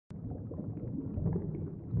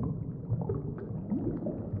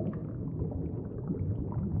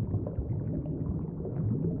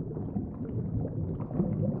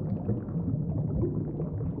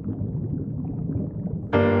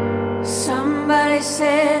Somebody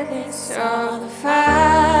said they saw the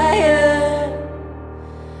fire.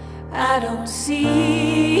 I don't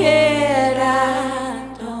see it,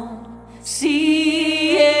 I don't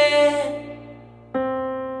see it.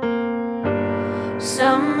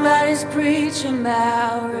 Somebody's preaching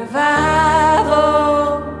about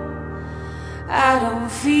revival. I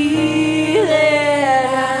don't feel it,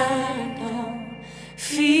 I don't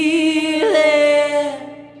feel it.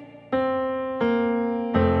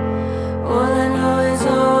 All I know is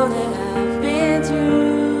all that I've been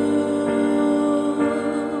through.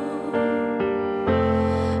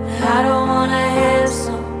 I don't wanna have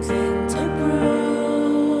something to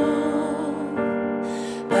prove,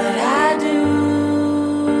 but I do.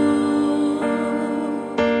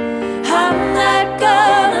 I'm not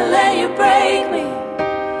gonna let you break me.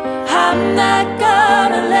 I'm not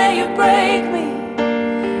gonna let you break me.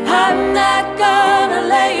 I'm not gonna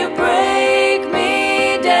let you break me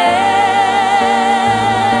down.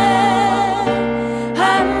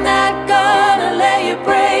 I'm not gonna let you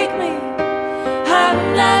break me. I'm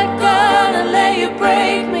not gonna let you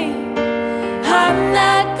break me. I'm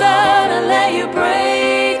not gonna let you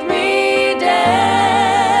break me down.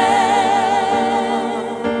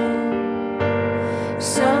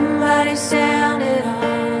 Somebody sounded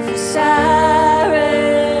off a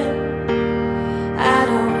siren. I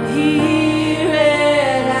don't hear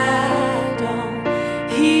it, I don't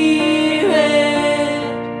hear it.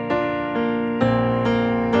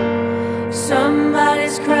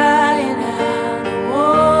 Somebody's crying out a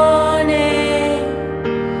warning.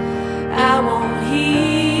 I won't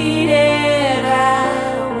heed it, I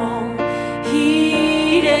won't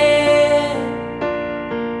heed it.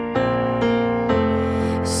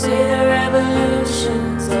 Say the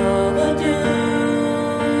revolution's overdue,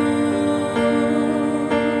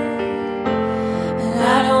 and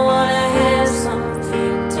I don't wanna have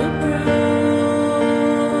something to prove,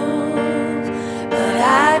 but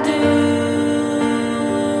I do.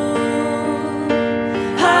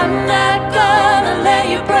 I'm not gonna let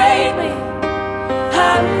you break me.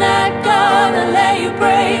 I'm not gonna let you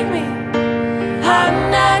break me. I'm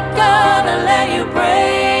not gonna let you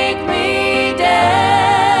break me down.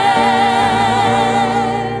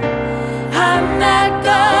 I'm not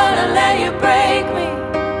gonna let you break me.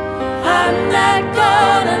 I'm not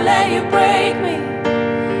gonna let you break me.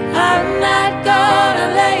 I'm not gonna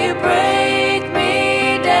let you break me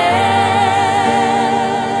down.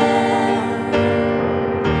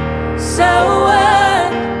 So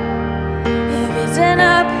what if it's an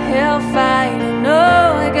uphill fight? I know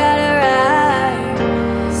I got it right.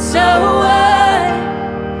 So what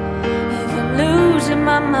if I'm losing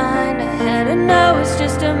my mind? I had to know it's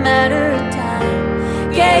just a matter of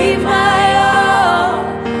time. Gave my